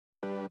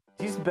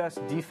He's the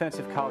best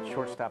defensive college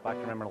shortstop I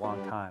can remember in a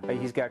long time.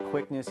 He's got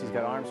quickness, he's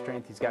got arm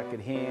strength, he's got good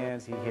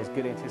hands, he has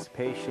good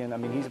anticipation. I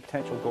mean, he's a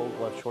potential Gold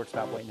Glove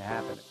shortstop waiting to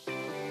happen.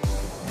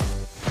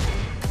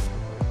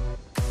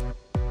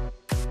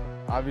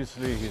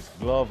 Obviously, his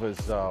glove is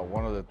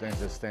one of the things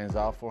that stands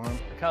out for him.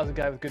 Kyle's a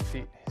guy with good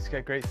feet. He's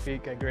got great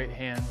feet, got great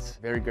hands.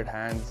 Very good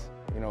hands,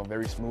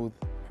 very smooth.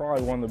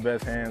 Probably one of the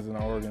best hands in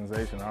our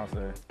organization, I'll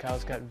say.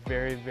 Kyle's got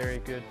very, very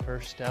good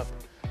first step.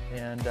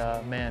 And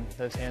man,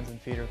 those hands and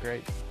feet are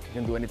great. He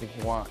can do anything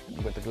he wants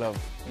with the glove.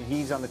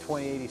 He's on the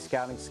 20/80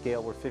 scouting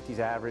scale where 50's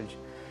average.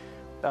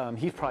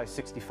 He's probably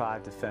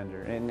 65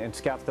 defender, and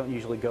scouts don't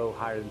usually go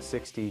higher than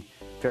 60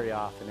 very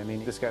often. I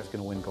mean, this guy's going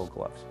to win Gold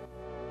Gloves.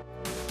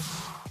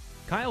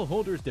 Kyle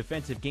Holder's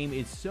defensive game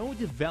is so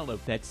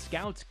developed that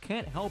scouts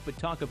can't help but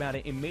talk about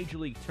it in Major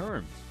League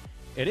terms.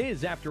 It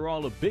is, after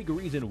all, a big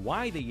reason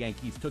why the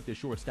Yankees took the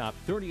shortstop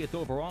 30th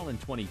overall in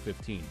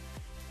 2015.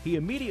 He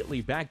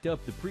immediately backed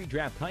up the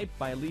pre-draft hype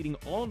by leading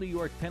all New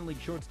York Penn League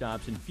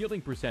shortstops in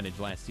fielding percentage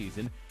last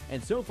season,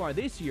 and so far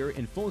this year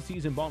in full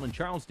season ball in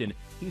Charleston,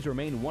 he's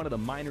remained one of the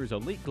minors'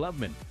 elite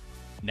glovemen.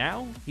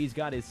 Now, he's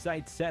got his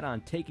sights set on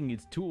taking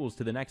his tools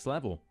to the next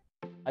level.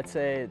 I'd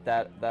say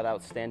that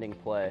outstanding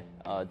play,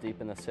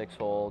 deep in the 6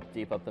 hole,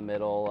 deep up the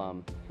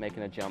middle,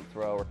 making a jump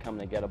throw or coming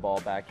to get a ball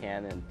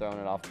backhand and throwing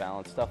it off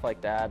balance, stuff like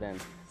that,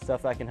 and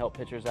stuff that can help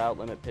pitchers out,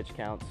 limit pitch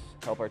counts,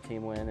 help our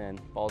team win, and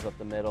balls up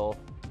the middle,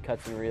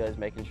 cuts and relays,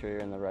 making sure you're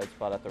in the right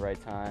spot at the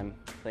right time,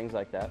 things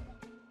like that.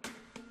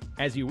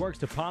 As he works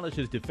to polish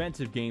his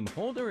defensive game,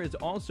 Holder is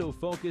also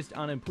focused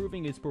on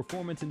improving his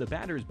performance in the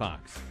batter's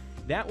box.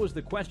 That was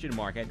the question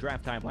mark at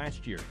draft time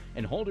last year,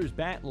 and Holder's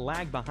bat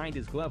lagged behind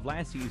his glove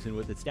last season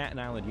with the Staten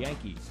Island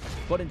Yankees.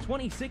 But in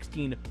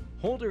 2016,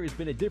 Holder has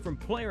been a different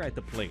player at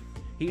the plate.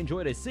 He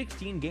enjoyed a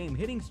 16-game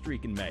hitting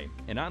streak in May,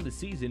 and on the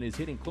season is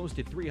hitting close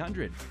to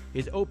 300.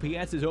 His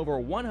OPS is over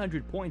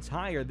 100 points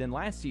higher than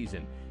last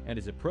season, and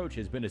his approach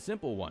has been a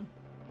simple one.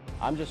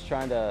 I'm just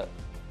trying to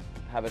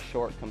have a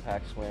short,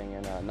 compact swing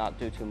and not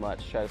do too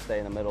much. Try to stay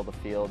in the middle of the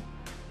field,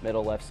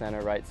 middle, left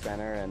center, right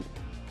center, and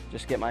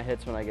just get my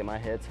hits when I get my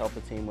hits, help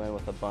the team win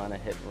with a bunt, a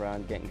hit and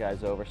run, getting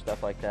guys over,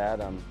 stuff like that.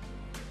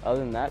 Other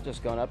than that,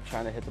 just going up,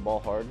 trying to hit the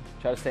ball hard.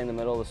 Try to stay in the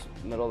middle of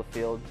the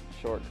field,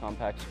 short,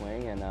 compact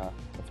swing, and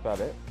that's about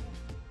it.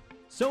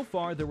 So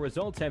far, the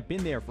results have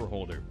been there for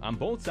Holder on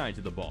both sides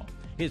of the ball.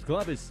 His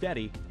glove is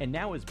steady, and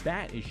now his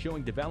bat is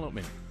showing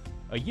development.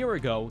 A year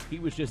ago, he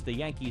was just the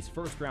Yankees'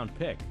 first-round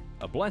pick.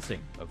 A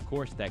blessing, of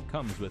course, that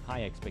comes with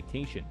high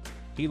expectation.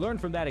 He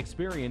learned from that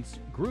experience,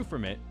 grew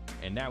from it,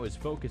 and now is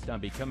focused on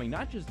becoming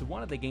not just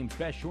one of the game's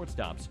best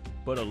shortstops,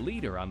 but a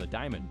leader on the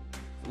diamond.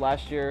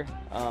 Last year,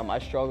 I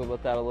struggled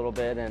with that a little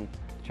bit and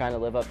trying to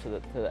live up to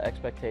the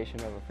expectation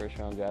of a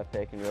first-round draft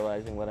pick and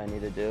realizing what I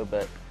need to do.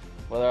 But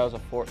whether I was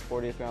a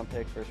 40th round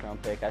pick,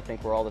 first-round pick, I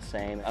think we're all the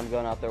same. I'm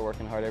going out there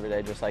working hard every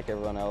day just like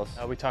everyone else.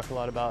 We talk a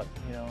lot about,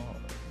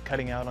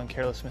 cutting out on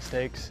careless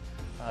mistakes,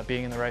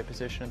 being in the right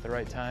position at the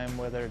right time,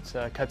 whether it's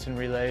cuts and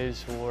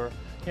relays or,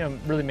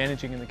 really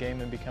managing in the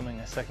game and becoming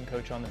a second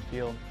coach on the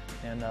field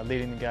and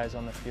leading the guys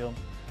on the field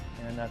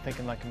and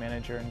thinking like a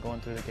manager and going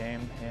through the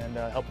game and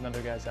helping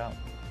other guys out.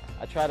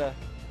 I try to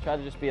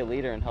just be a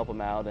leader and help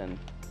them out and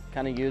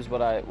kind of use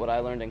what I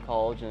learned in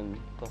college and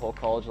the whole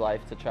college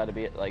life to try to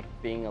be like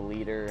being a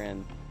leader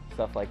and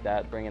stuff like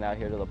that, bring it out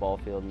here to the ball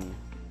field and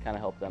kind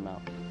of help them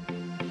out.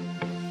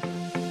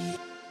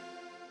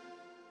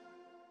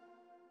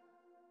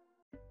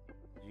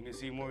 You can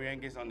see more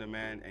Yankees on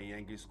Demand and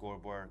Yankees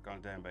Scoreboard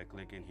content by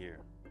clicking here.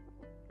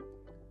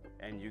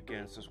 And you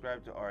can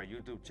subscribe to our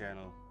YouTube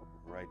channel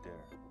right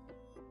there.